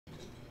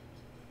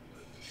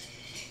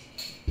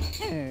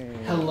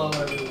Hello,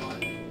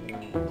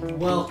 everyone.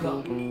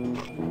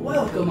 Welcome.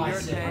 Welcome, I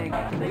say.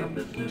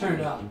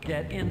 Turn it up.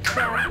 Get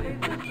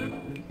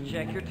inside.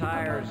 Check your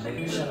tires.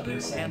 Shut up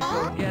and say. And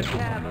forget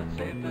cabin.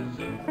 Save the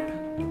zoo.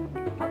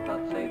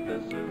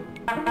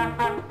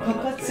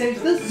 Putt-Putt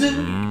saves the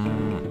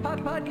zoo.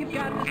 Putt-Putt, you've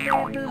got to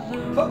save the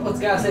zoo. Putt-Putt's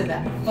gotta save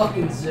that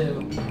fucking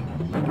zoo.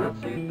 Putt-Putt,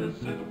 save the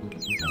zoo.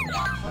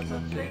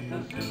 Putt-Putt, save the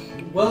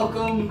zoo.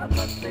 Welcome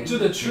to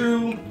the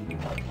true.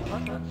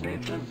 Putt-Putt,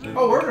 save the zoo.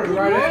 Oh, we're gonna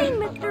right Good in.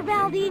 morning, Mr.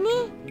 Baldini.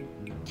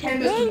 Hey,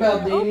 Today's Mr.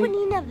 the Baldini.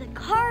 opening of the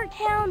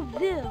Cartown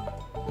Zoo.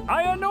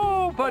 I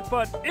know,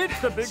 Putt-Putt. It's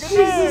the bigger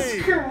Jesus day.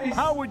 Christ.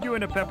 How would you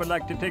and a Pepper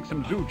like to take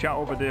some zoo chow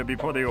over there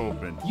before they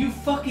open? You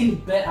fucking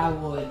bet I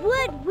would.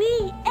 Would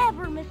we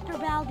ever, Mr.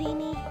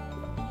 Baldini?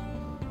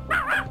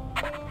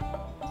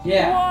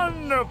 Yeah.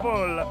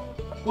 Wonderful.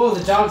 Whoa,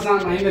 the dog's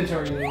not in my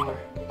inventory anymore.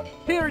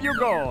 Here you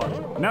go.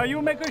 Now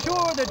you make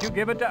sure that you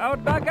give it to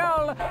Outback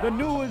Al, the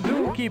new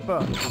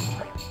zookeeper.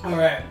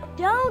 Alright.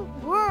 Don't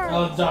worry.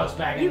 Oh, the dog's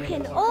back in You the can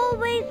inventory.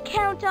 always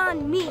count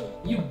on me.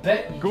 You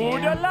bet you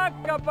Good can. luck,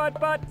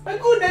 Putt-Putt.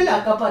 Good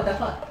luck,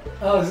 Putt-Putt.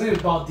 Oh, his name is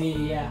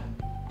Baldini, yeah.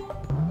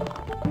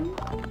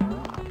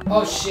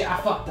 Oh shit, I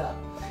fucked up.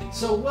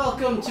 So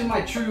welcome to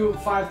my true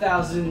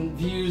 5,000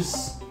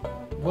 views,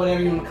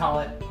 whatever you want to call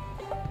it.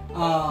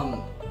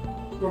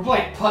 We're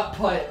playing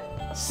Putt-Putt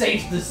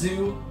Saves the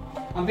Zoo.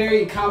 I'm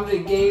very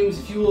incompetent at games.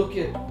 If you look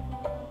at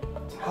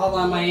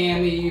Hotline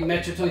Miami,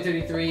 Metro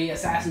 2033,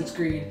 Assassin's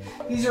Creed,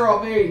 these are all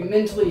very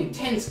mentally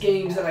intense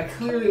games that I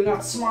clearly am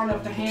not smart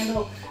enough to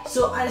handle.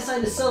 So I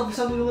decided to settle for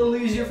something a little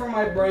easier for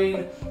my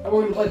brain, and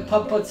we're gonna play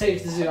Putt-Putt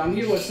Saves the Zoo. I'm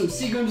here with some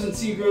Seagrams and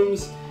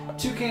Seagrams,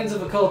 2 cans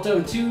of Occulto,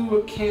 and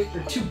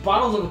 2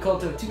 bottles of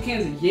Occulto, and 2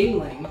 cans of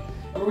Yingling,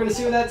 and we're gonna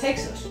see where that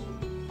takes us.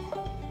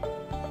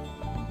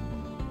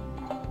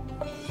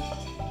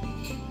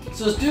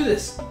 So let's do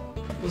this.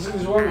 Let's look at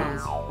these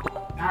watermelons.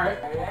 Alright.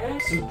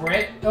 Some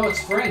bread. Oh,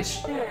 it's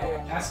French.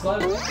 That's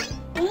clever.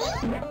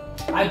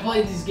 I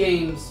played these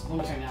games. Let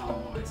me turn down a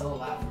little more. It's a little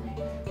loud for me.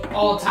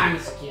 All the time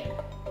as a kid.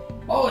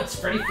 Oh, it's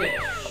Freddy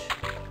Fish.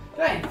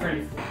 That ain't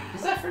Freddy Fish.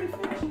 Is that Freddy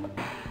Fish?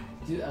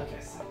 Dude,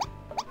 okay. So.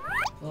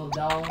 Little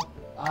doll.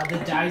 The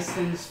dice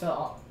things fell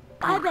off.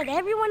 I bet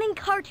everyone in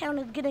Cartown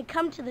is gonna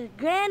come to the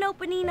grand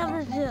opening of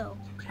the zoo.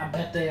 I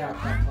bet they are.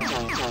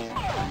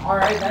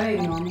 Alright, that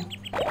ain't normal.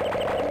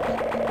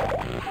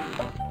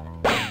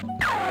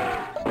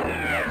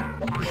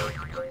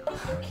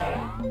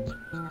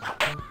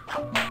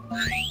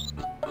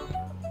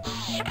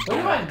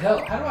 Where do I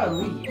go? How do I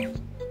leave?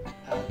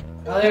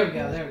 Oh, there we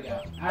go, there we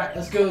go. Alright,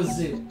 let's go to the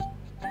zoo.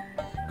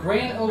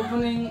 Grand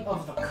opening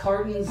of the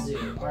Carton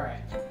Zoo.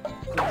 Alright.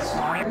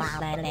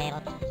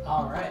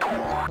 Alright.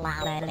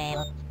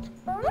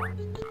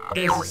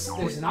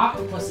 There's an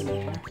octopus in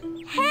there.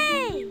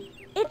 Hey!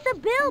 It's a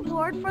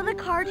billboard for the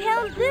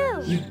Cartown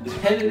Zoo. You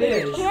bet it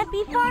is. Can't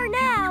be far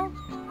now.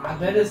 I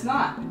bet it's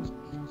not.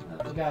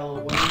 We got a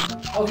little wing.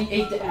 Oh, he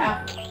ate the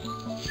apple.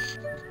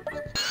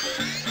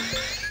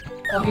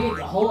 Oh, he ate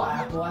the whole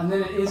apple, and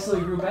then it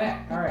instantly grew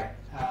back. Alright.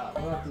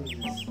 What is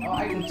this? Oh,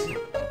 I can see.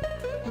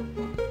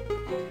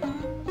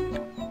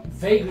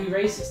 Vaguely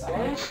racist, I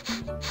like it.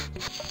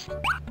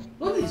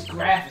 Look at these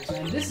graphics,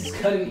 man. This is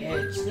cutting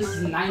edge. This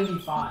is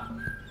 95.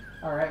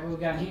 Alright, what we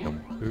got in here?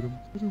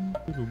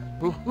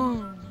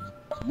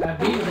 That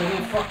beaver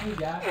again, fuck you,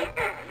 guy.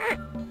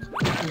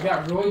 We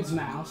got Royd's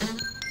mouse.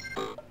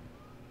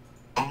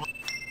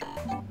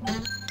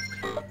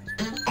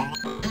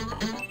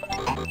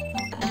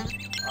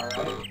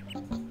 Alright.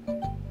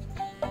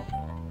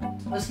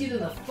 Let's get to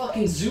the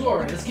fucking zoo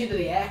already. Let's get to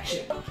the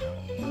action.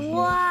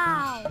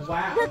 Wow.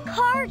 Wow. The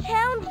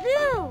Cartown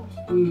Zoo.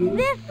 Mm-hmm.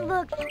 This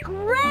looks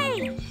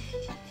great.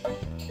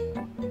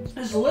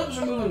 His lips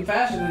are moving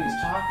faster than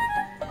he's talking.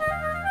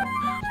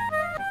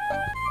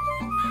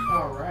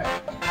 Alright.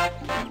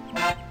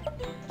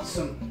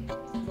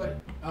 Wait,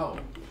 oh.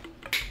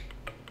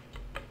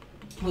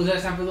 Well,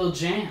 that's time for a little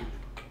jam.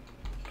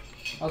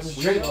 I'll just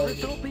drink all of it.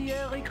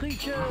 Very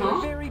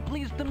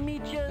pleased to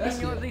meet you. That's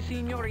Senors good. and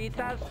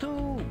senoritas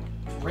too.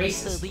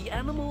 Racist. The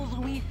animals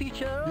we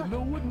feature, you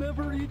know, would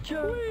never eat you.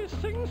 We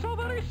sing so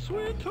very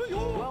sweet to you.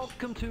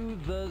 Welcome to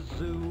the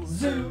zoo.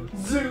 Zoo,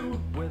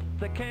 zoo. With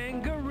the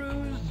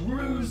kangaroos.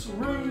 Ruse,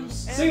 ruse.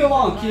 Sing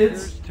along,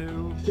 kids.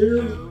 Too.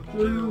 Zoo,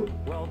 zoo.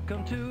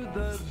 Welcome to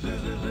the zoo,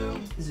 zoo,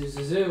 zoo. Zoo,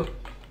 zoo, zoo.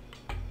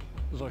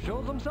 So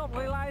show them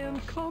self-play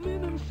lions. Come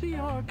in and see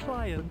our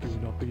clients. Do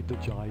not beat the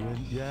giant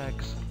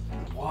yaks.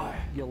 Why?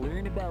 You'll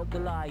learn about the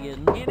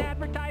lion in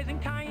advertising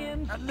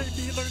tie-ins, and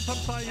maybe learn some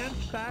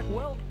science back.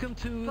 Welcome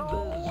to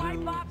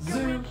the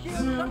zoo. Zoo,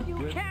 zoo.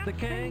 With the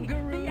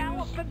kangaroo, the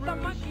elephant, the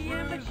monkey,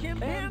 and the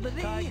chimpanzee,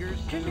 the tigers,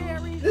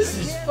 canaries. This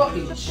is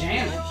fucking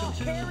jamming.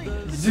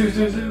 Zoo,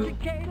 zoo, zoo.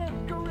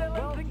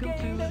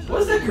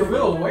 What is that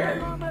gorilla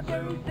wearing?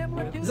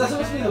 Is that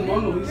supposed to be the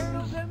Mona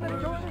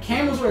Lisa?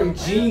 Camel's wearing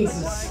jeans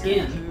and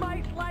skin.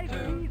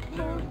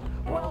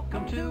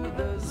 Welcome to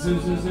the Zoo,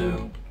 zoo,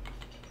 zoo.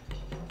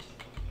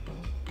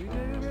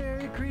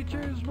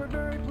 creatures, we're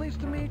very pleased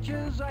to meet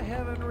yous. I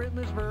haven't written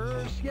this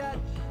verse yet,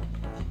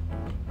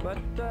 but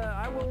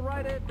I will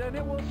write it, and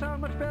it will sound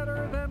much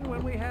better than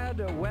when we had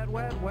a wet,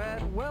 wet, wet.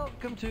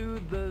 Welcome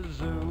to the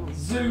zoo.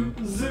 Zoo,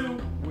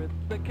 zoo. With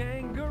the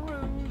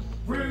kangaroos.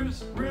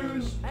 Roos,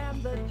 roos.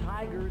 And the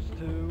tigers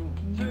too.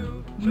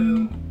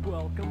 Zoo.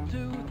 Welcome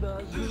to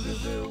the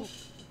zoo.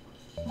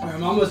 Alright,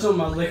 I'm almost on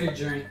my liquor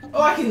drink.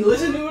 Oh, I can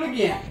listen to it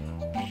again.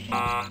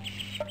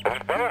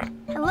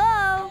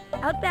 Hello,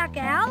 Outback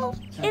Al?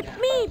 It's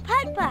me,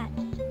 Putt-Putt.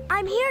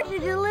 I'm here to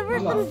deliver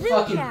I'm some a zoo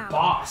fucking chow.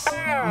 boss.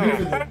 I'm here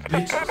for the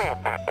bitches.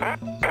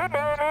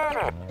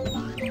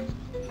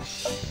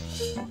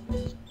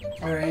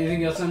 Alright,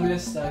 anything else I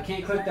missed?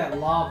 Can't click that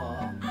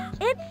lava.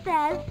 It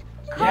says,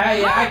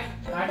 Yeah,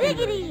 I can.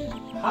 diggity.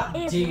 Hot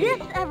Is diggity.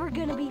 this ever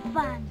gonna be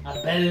fun? I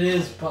bet it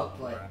is,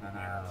 Putt-Putt.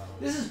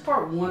 This is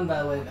part 1,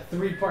 by the way, the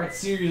 3-part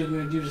series I'm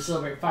going to do to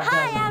celebrate 5,000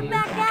 Hi,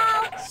 Outback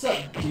Al. What's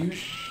up,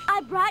 douche?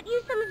 I brought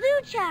you some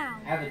zoo chow.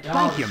 Have a dog.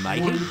 Thank you,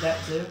 matey. Want to eat that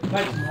too?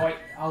 Thank you, White.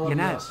 I love You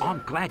know, also.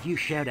 I'm glad you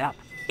showed up.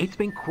 It's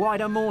been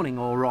quite a morning,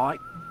 all right.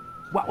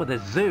 What with the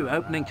zoo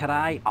opening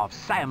today, I've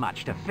so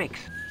much to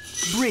fix.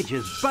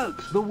 Bridges,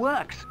 boats, the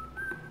works.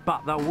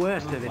 But the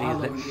worst of it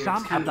is that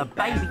some of the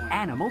baby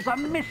animals are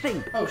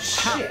missing. Oh, Can't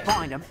shit.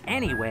 find them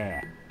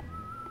anywhere.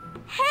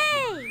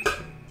 Hey!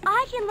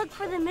 I can look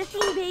for the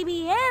missing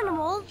baby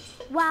animals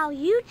while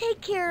you take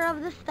care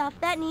of the stuff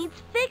that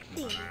needs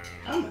fixing.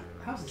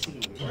 How's this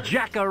even work?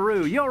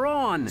 Jackaroo, you're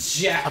on.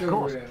 Jackaroo. Of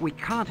course, we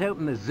can't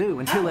open the zoo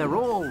until they're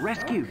all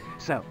rescued.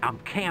 So I'm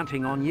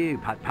counting on you,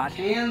 Putt-Putt.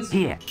 Hands?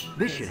 Here,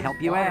 this should help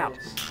you out.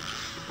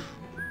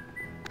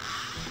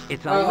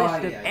 It's a Oh,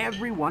 list of yeah.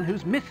 everyone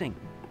who's missing.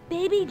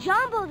 Baby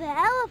Jumbo the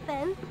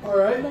elephant,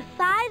 Alright.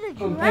 Masai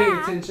the I'm paying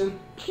giraffe, attention.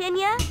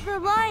 Kenya the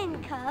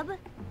lion cub,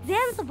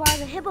 Zanzibar the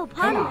Come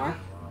hippopotamus, on.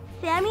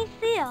 Sammy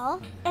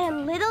Seal,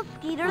 and Little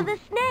Skeeter the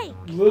snake.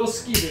 Little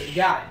Skeeter.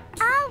 Got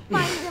it. I'll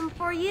find them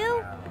for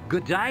you.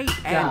 Good day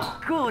and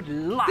God. good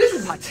luck, This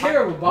is a Putt-Putt.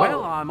 terrible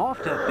bottle. Well, I'm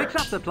off to fix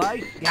up the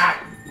place. Got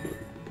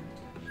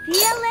it. See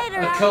you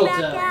later, Makoto.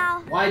 Outback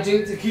Al. Why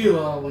drink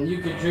tequila when you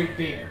could drink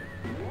beer?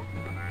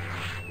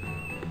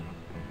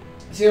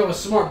 See, I was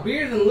smart.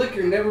 Beer than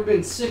liquor, never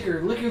been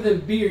sicker. Liquor than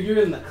beer,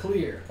 you're in the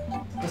clear.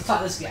 Let's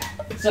talk this guy.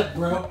 What's up,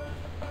 bro?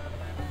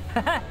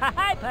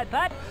 Hi,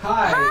 Putt-Putt.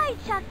 Hi. Hi,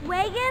 Chuck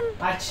Wagon.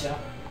 Hi, Chuck.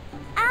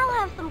 I'll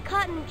have some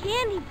cotton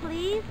candy,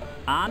 please.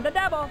 On the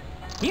double.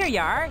 Here you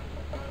are.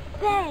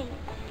 Thanks.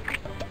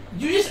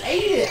 You just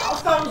ate it. I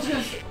thought I was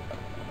gonna.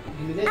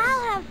 Give me this.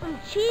 I'll have some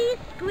cheese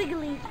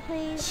squigglies,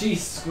 please.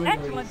 Cheese squigglies.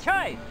 Excellent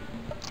choice.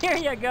 Here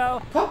you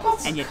go.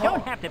 Putt-Putt's And you called.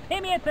 don't have to pay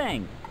me a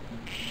thing.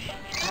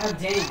 God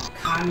damn,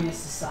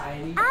 communist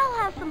society. I'll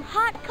have some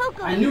hot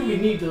cocoa. I knew we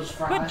need those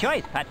fries. Good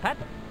choice, Putt-Putt.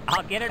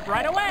 I'll get it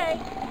right away.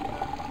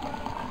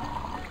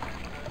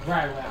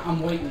 Right, well,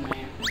 I'm waiting,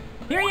 man.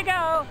 Here you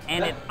go.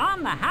 And it's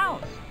on the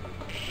house.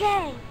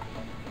 Thanks.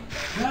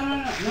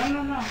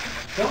 No.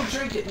 Don't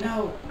drink it.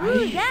 No. I Ooh,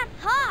 need it. that's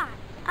hot.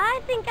 I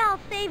think I'll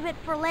save it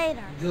for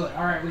later. Good.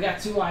 All right, we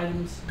got 2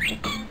 items.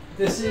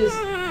 This is.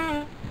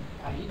 How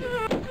you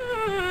doing?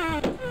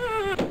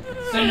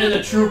 Send in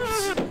the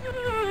troops.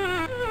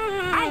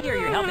 I hear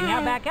you're helping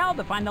Outback Al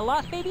to find the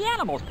lost baby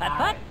animals,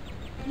 Putt-Putt.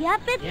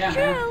 Yep, it's Yeah,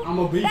 true. man. I'm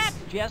a beast. That's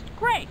just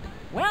great.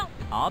 Well,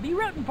 I'll be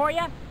rooting for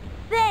you.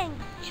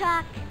 Thanks,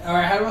 Chuck. All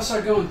right, how do I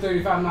start going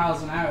 35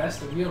 miles an hour? That's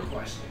the real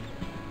question.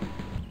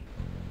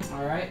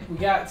 All right, we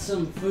got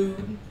some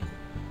food.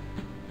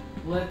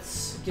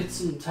 Let's get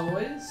some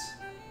toys.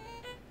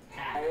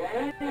 Hat.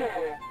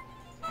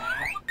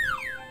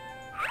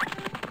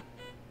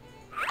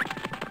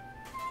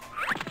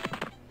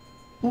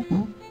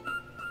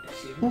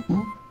 Excuse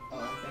me.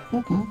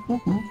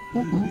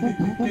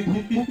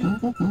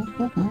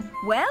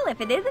 Well,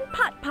 if it isn't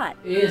Putt-Putt,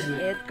 It is me.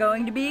 it's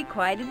going to be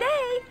quite a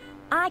day.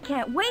 I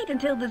can't wait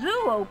until the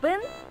zoo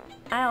opens.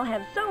 I'll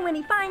have so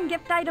many fine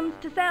gift items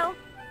to sell.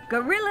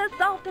 Gorilla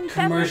salt and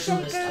pepper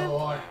Commercialist shakers,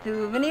 toy.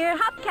 souvenir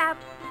hubcaps,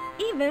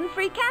 even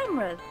free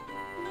cameras.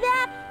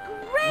 That's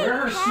great, Where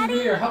are her Patty.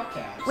 souvenir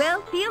hubcaps?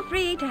 Well, feel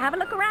free to have a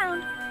look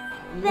around.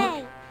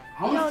 Thanks.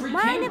 I want a Don't free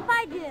mind camera. if I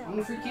I want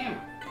do. a free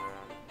camera.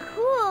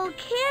 Cool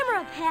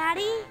camera,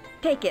 Patty.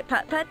 Take it,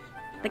 Putt-Putt.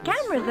 The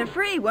cameras are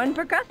free, one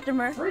per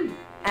customer. Free.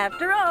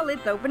 After all,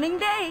 it's opening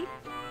day.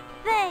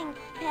 Thanks,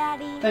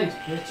 Patty. Thanks,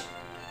 bitch.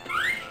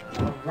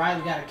 Alright,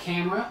 we got a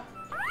camera.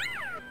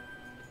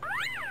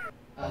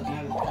 Can I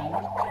have the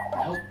camera?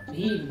 Nope,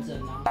 he even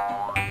said no.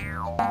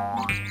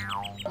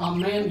 Oh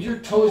man, your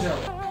toys are...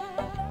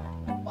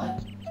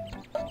 What?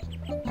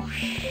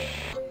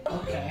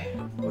 Okay.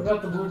 What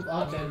about the blue...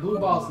 Okay, blue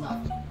ball's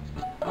nothing.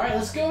 Alright,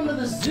 let's go into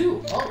the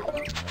zoo. Oh.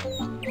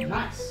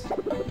 Nice.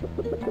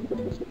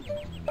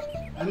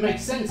 That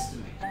makes sense to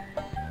me.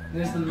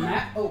 There's the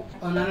map. Oh,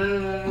 no.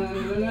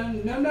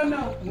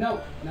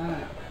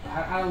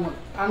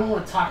 I don't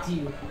want to talk to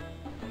you.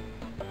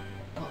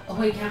 Oh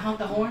wait, can I honk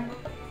the horn?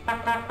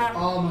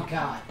 Oh my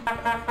god.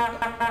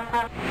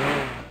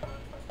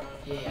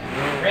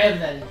 Yeah, rev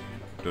that in.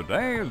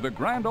 Today is the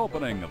grand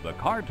opening of the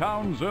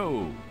Cartown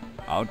Zoo.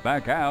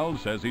 Outback Al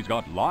says he's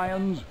got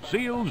lions,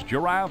 seals,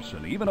 giraffes,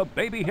 and even a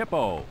baby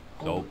hippo.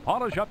 So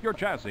polish up your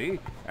chassis,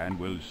 and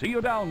we'll see you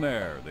down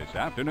there this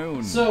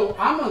afternoon. So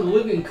I'm a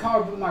living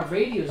car, but my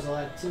radio's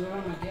allowed to. What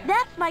am I getting?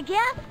 That's my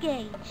gas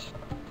gauge.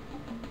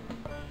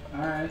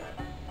 Alright.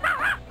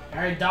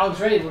 Alright, dog's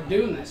ready. We're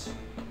doing this.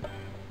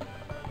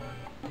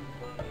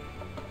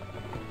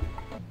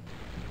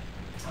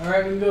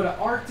 Alright, we can go to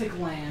Arctic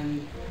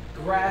land,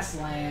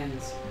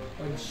 grasslands,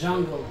 or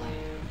jungle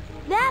land.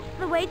 That's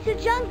the way to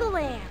Jungle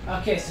Land.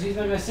 Okay, so he's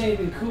not going to say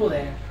anything cool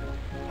there.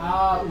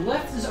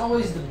 Left is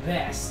always the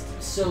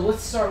best, so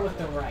let's start with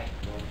the right.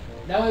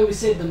 That way we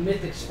save the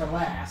mythics for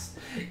last.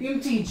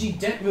 MTG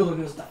Deck Builder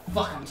knows the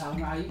fuck I'm talking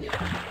about. How you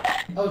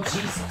doing? Oh,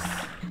 Jesus.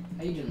 How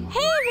you doing, Mom?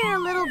 Hey there,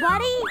 little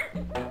buddy.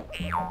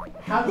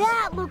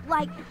 That looked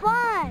like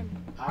fun.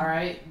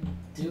 Alright,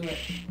 do it.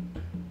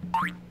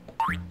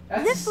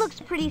 This looks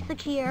pretty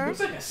secure.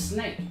 Looks like a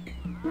snake.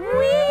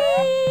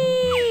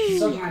 Whee!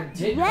 Something I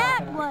did. That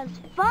crocodile. was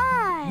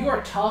fun. You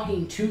are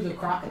talking to the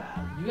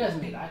crocodile. You guys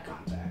made eye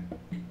contact.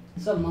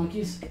 What's up,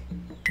 monkeys?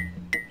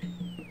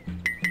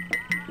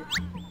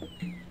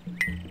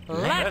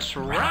 Let's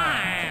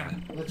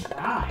rhyme. Let's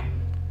rhyme.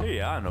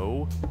 Hey, I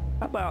know.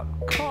 How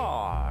about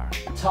car?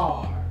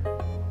 Tar.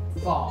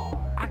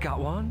 Far. I got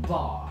one.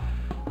 Bar.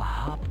 I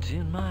hopped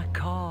in my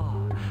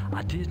car.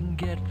 I didn't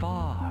get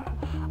far.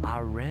 I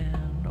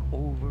ran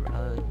over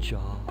a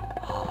jar.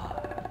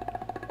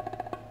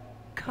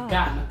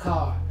 Got in the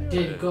car.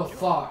 Didn't go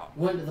far.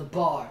 Went to the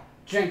bar.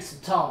 Drank some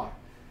tar.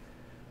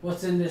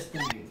 What's in this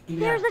thing? Give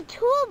me There's that. a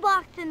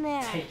toolbox in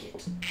there. Take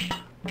it.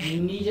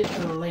 You need it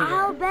for later.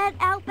 I'll bet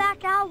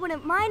Outback Al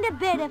wouldn't mind a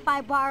bit if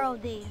I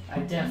borrowed these. I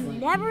definitely.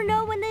 You never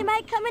know when they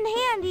might come in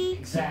handy.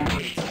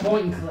 Exactly. It's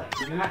point and click.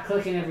 If you're not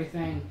clicking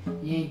everything,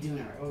 you ain't doing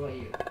it right. What about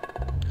you?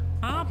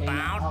 How Okay,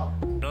 about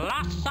oh,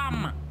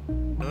 blossom?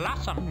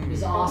 Blossom.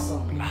 it's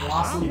awesome.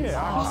 Blossom is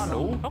Yeah, I awesome.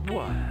 know.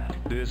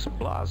 What? This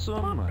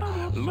blossom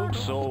looks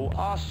so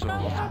awesome.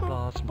 Yeah.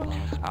 Blossom,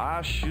 blossom.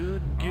 I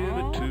should give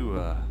it to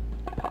a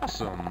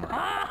possum.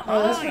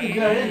 Oh, that's pretty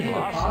good. I didn't think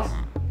of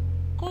possum.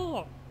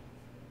 Cool.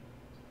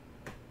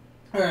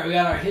 Alright, we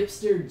got our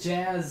hipster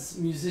jazz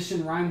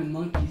musician rhyming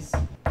monkeys.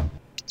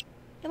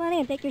 Come on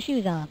in, take your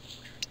shoes off.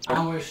 I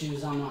don't wear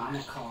shoes, I'm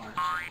a car.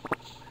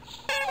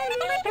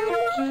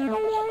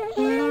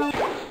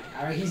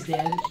 Alright, he's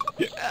dead.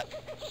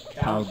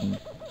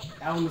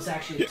 That one was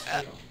actually a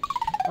turtle.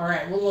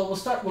 Alright, we'll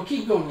start, we'll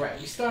keep going right.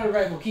 We started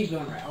right, we'll keep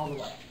going right, all the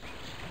way.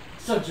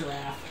 What's up,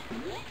 giraffe?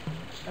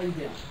 How you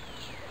doing?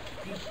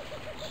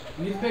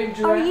 You the baby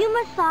giraffe? Are you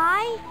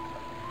Maasai?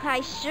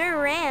 I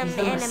sure am, He's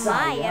the and am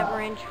I Messiah.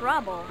 ever in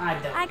trouble? I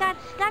don't. I got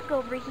stuck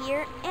over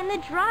here, and the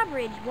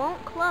drawbridge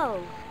won't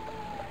close.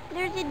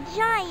 There's a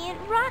giant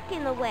rock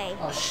in the way,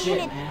 Oh, shit,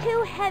 and it's man.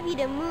 too heavy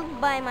to move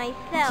by I'm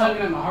myself.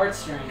 tugging at my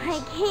heartstrings. I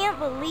can't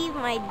believe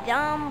my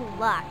dumb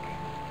luck.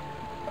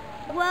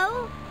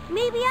 Well,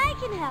 maybe I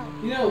can help.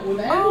 You know, when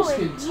the animals Oh,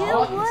 can if you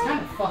talk, it's would,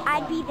 kind of fucked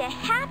I'd up. be the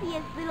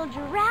happiest little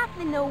giraffe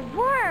in the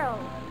world.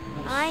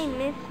 I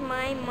miss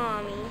my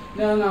mommy.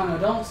 No,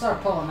 don't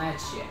start pulling that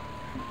shit.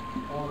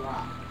 All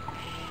right.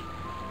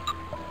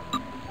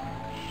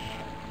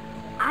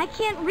 I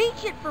can't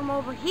reach it from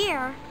over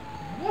here.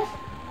 What?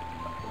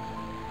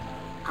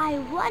 I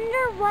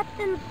wonder what's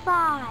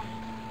inside.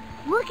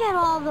 Look at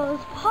all those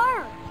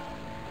parts.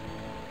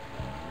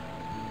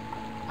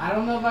 I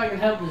don't know if I can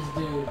help this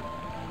dude.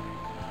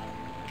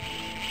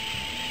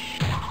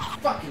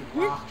 Fucking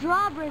This rock.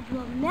 drawbridge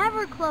will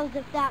never close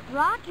if that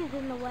rock is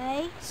in the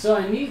way. So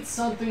I need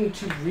something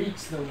to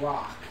reach the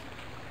rock.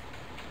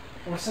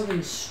 Or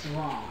something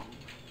strong.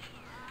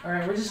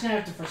 Alright, we're just gonna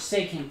have to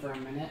forsake him for a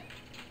minute.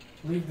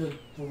 Leave the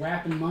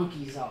rapping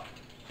monkeys out.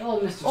 Hello,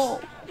 Mr.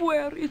 Oh,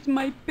 where is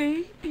my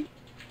baby?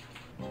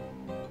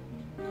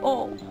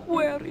 Oh,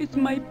 where is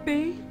my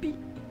baby?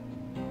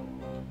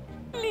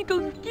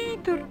 Little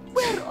Skeeter,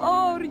 where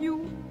are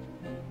you?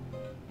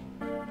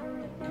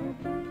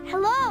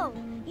 Hello,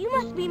 you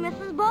must be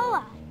Mrs.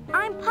 Boa.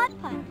 I'm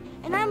Putt-Putt,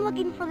 and I'm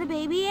looking for the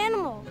baby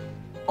animals.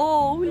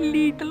 Oh,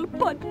 little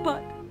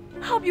Putt-Putt,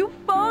 have you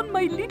found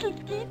my little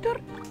Skeeter?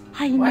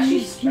 I Why is she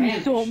miss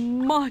him so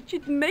Spanish? much,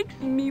 it makes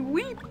me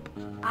weep.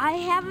 I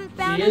haven't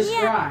found She him is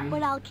yet, crying.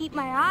 but I'll keep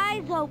my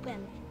eyes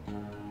open.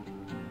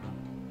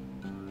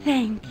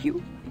 Thank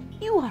you.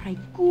 You are a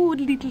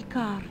good little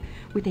car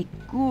with a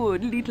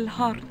good little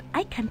heart,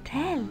 I can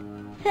tell.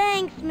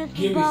 Thanks, Give Mrs.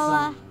 me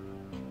Boa. some.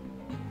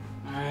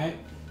 Alright.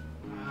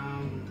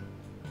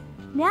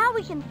 Now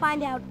we can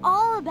find out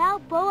all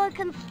about boa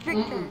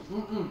constrictors.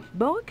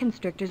 Boa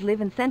constrictors live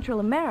in Central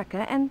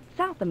America and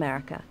South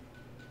America.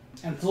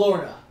 And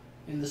Florida.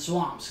 In the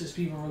swamps, because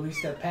people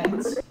release their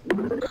pets.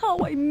 How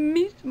I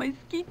miss my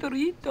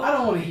Skeeterito. I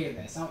don't want to hear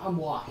this. I'm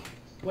walking.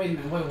 Wait a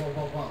minute.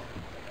 Whoa.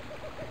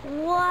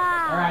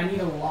 Wow. Alright, I need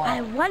a wall.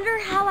 I wonder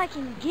how I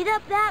can get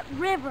up that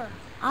river.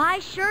 I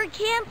sure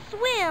can't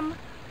swim.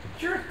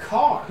 You're a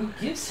car. Who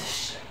gives a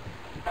shit?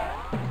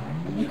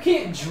 You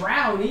can't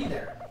drown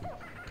either.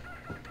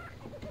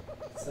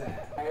 What's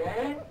that?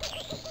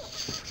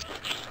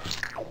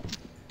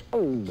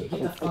 Get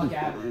the fuck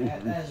out of there.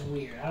 That is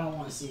weird. I don't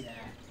want to see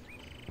that.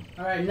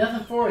 Alright,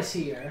 nothing for us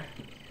here.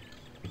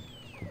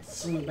 Let's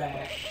swing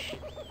back.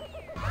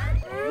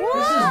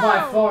 This is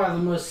by far the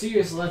most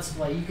serious Let's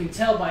Play. You can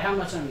tell by how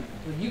much I'm...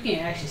 Well, you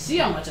can't actually see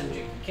how much I'm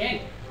drinking, can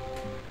you?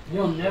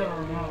 You'll never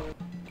know.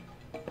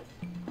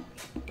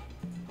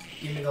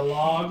 Give me the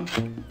log.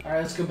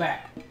 Alright, let's go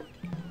back.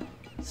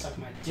 Suck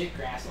my dick,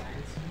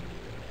 grasslands.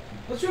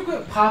 Let's real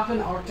quick pop in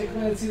Arctic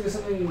Land and see if there's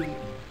something...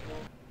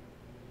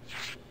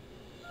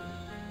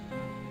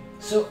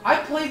 So, I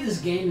played this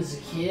game as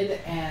a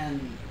kid,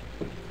 and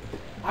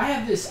I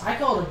have this, I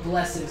call it a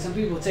blessing. Some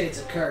people would say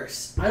it's a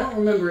curse. I don't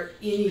remember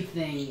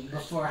anything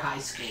before high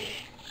school.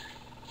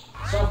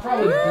 So I've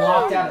probably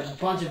blocked out a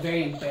bunch of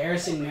very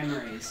embarrassing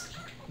memories,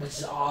 which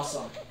is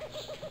awesome.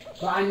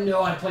 But I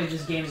know I played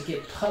this game as a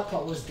kid.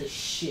 Putt-Putt was the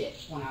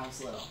shit when I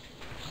was little.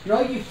 And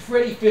all you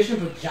Freddy Fisher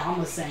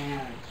Pajama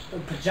Sam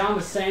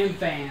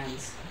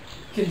fans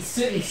can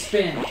sit and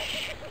spin.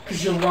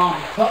 Because you're wrong.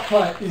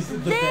 Putt-Putt is the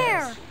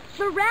best.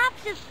 The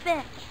raft is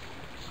fixed.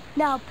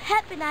 Now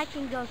Pep and I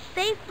can go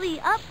safely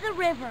up the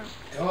river.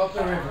 Go up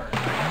the river.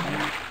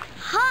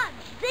 Hot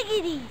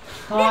diggity!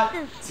 Hot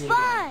this is diggity.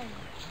 fun!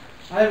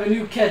 I have a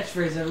new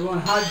catchphrase, everyone.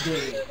 Hot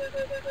diggity.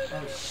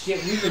 Oh shit,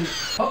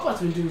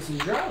 Putt-Putt's been doing some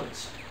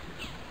drugs.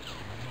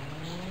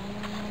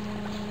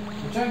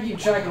 I'm trying to keep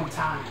track on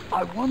time.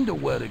 I wonder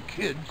where the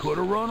kid could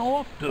have run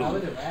off to.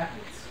 Probably the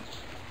rapids.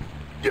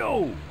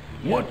 Yo,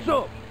 what's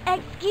up?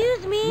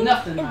 Excuse me?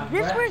 Nothing, is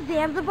this where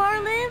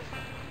Zanzibar lives?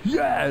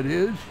 Yeah, it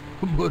is.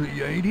 But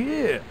he ain't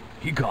here.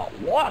 He got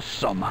lost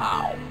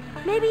somehow.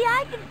 Maybe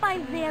I can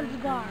find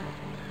Zanzibar.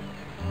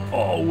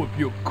 Oh, if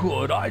you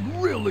could, I'd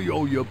really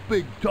owe you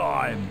big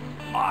time.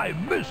 I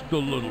missed the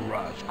little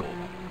rascal.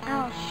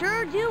 I'll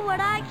sure do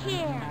what I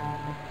can.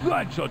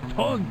 Thanks a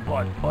ton,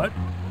 Putt-Putt.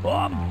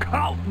 I'm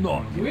counting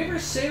on you. Did we ever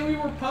say we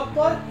were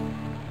Putt-Putt?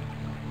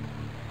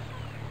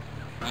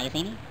 Now you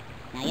see me?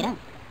 Now you don't.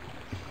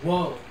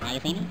 Whoa. Now you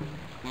see me?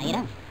 Now you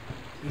don't.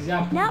 He's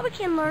got... Now we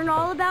can learn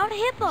all about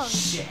hippos.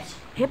 Shit.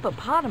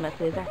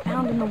 Hippopotamuses are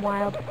found in the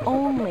wild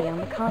only on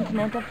the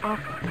continent of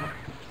Africa.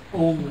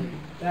 Only.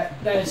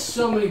 That is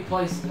so many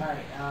places.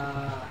 Alright,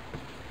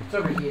 it's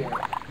over here.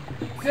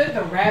 I feel like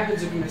the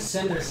rapids are gonna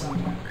send us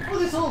somewhere. Oh,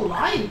 there's a little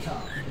lion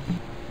cub.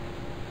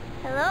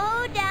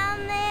 Hello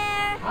down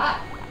there. Hi.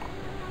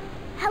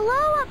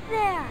 Hello up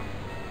there.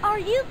 Are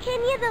you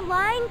Kenya the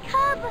lion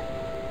cub?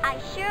 I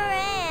sure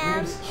am. Your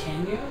name's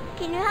Kenya?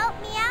 Can you help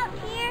me out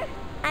here?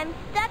 I'm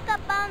stuck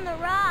up on the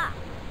rock.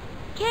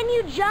 Can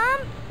you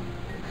jump?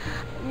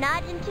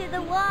 Not into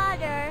the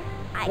water.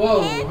 I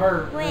can't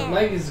her swim.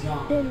 leg is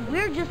gone. Then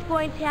we're just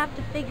going to have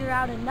to figure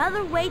out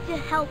another way to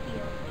help you.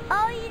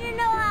 Oh, you don't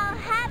know how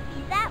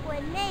happy that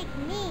would make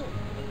me.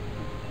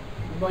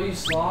 What about you,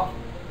 Sloth?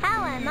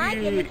 How am I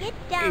going to get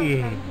down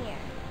from here?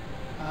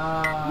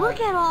 Look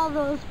at all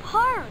those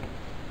parts.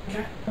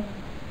 Okay.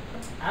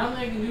 I don't think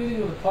I can do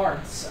anything with the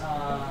parts.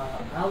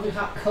 I don't think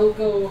hot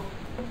cocoa...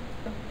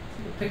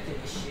 Picked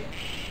it this shit.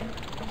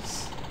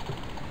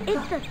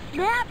 It's a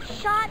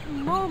snapshot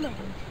moment.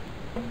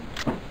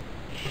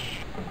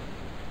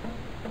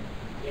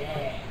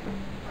 Yeah.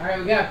 Alright,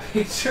 we got a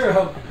picture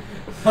of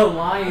the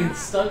lion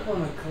stuck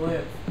on a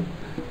cliff.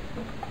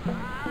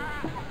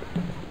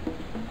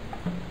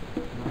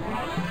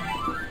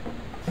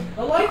 I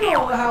like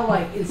how,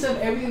 like, instead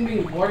of everything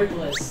being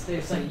worthless,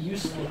 there's, like,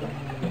 useful.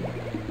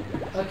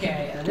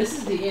 Okay, this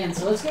is the end,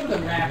 so let's go to the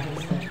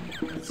rapids then.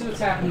 Let's see what's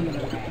happening in the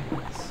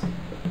rapids.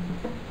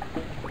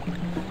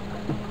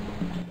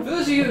 For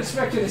those of you who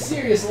expected a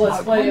serious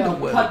Let's Play of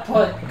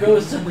Putt-Putt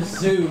Goes to the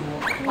Zoo,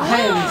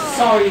 I am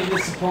sorry to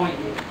disappoint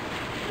you.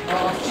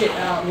 Oh shit,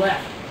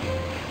 left.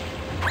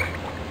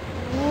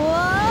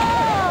 Whoa!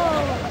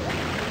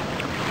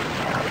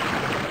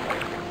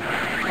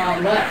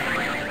 Left.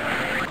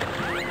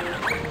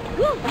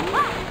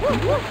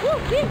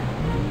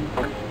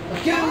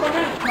 Get on the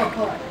raft,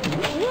 Putt-Putt!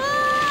 Whoa!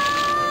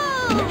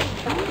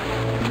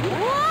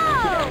 Whoa!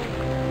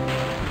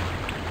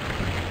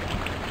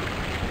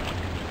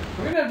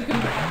 We're gonna have to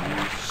come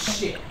back.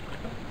 Shit.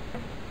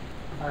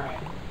 Alright.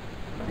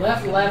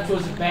 Left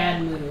was a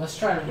bad move. Let's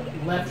try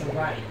left or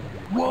right.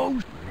 Whoa!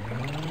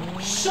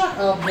 Shut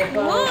up,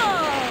 Hippo! Whoa!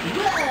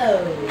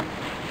 Whoa!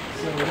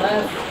 So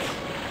left.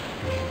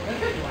 Did I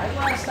pick right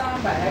last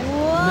time by accident?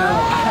 Whoa! No,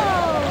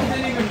 I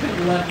didn't even pick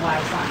left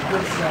last time.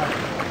 Good stuff.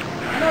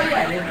 No, yeah,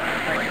 I did.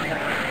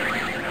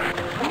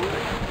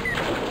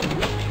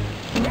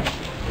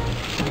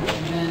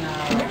 And then,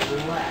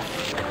 left.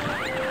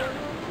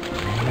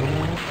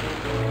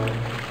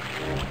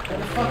 Where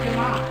the fuck am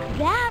I?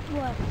 That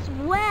was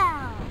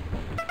swell.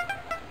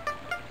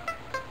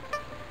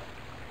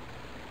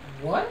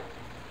 What?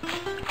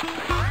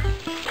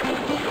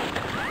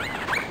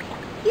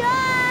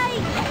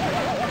 Yikes!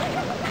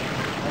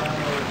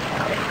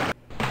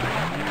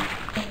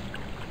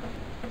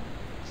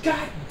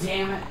 God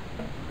damn it.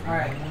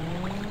 Alright.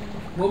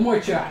 One more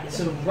try.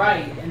 So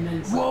right, and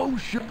then... Whoa,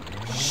 shut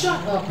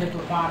up,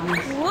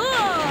 hippopotamus. Whoa!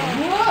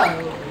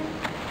 Whoa!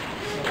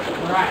 So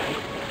right.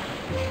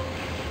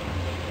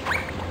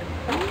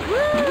 Woo!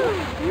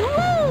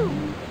 Woo!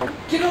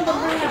 Get on the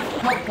raft,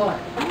 Putt-Putt.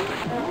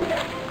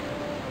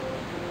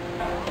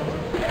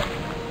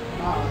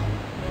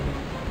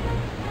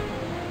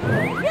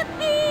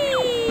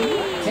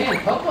 Yippee! Damn,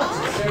 Putt-Putt's a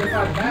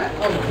certified bat.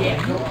 Oh yeah,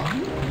 go up.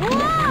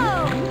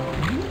 Whoa!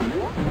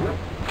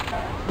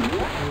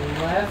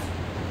 Left.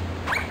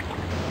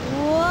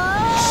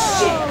 Whoa!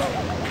 Shit!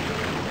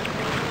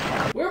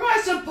 Where am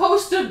I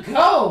supposed to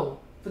go?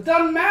 It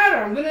doesn't matter.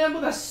 I'm gonna end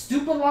with a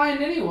stupid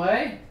line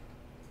anyway.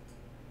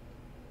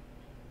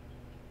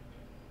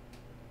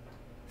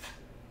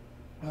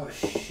 Oh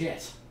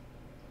shit!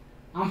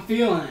 I'm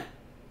feeling it.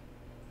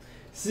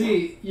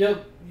 See,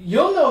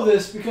 you'll know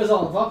this because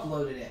I'll have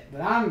uploaded it, but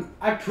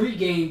I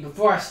pre-gamed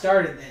before I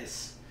started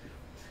this,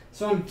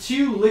 so I'm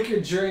 2 liquor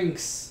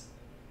drinks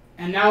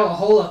and now a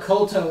whole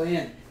occulto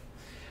in.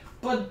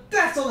 But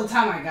that's all the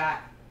time I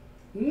got.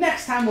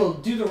 Next time we'll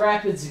do the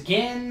rapids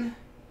again.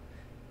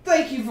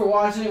 Thank you for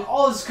watching.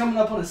 All this is coming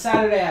up on a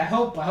Saturday. I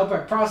hope I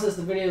processed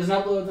the videos and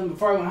uploaded them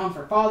before I went home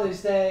for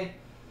Father's Day.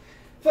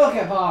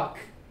 Putt-Putt,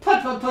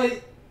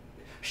 Putt-Putt.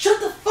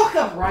 Shut the fuck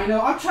up, Rhino.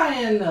 I'm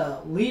trying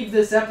to leave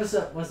this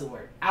episode. What's the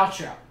word?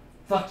 Outro.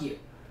 Fuck you.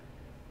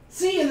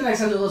 See you in the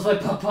next episode. Let's play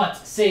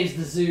Putt-Putt Saves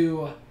the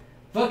Zoo.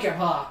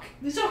 Putt-Putt.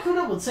 These all coming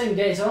up on the same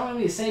day, so I don't want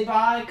me to say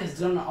bye because it's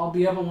gonna all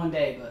be up in one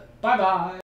day. But bye bye.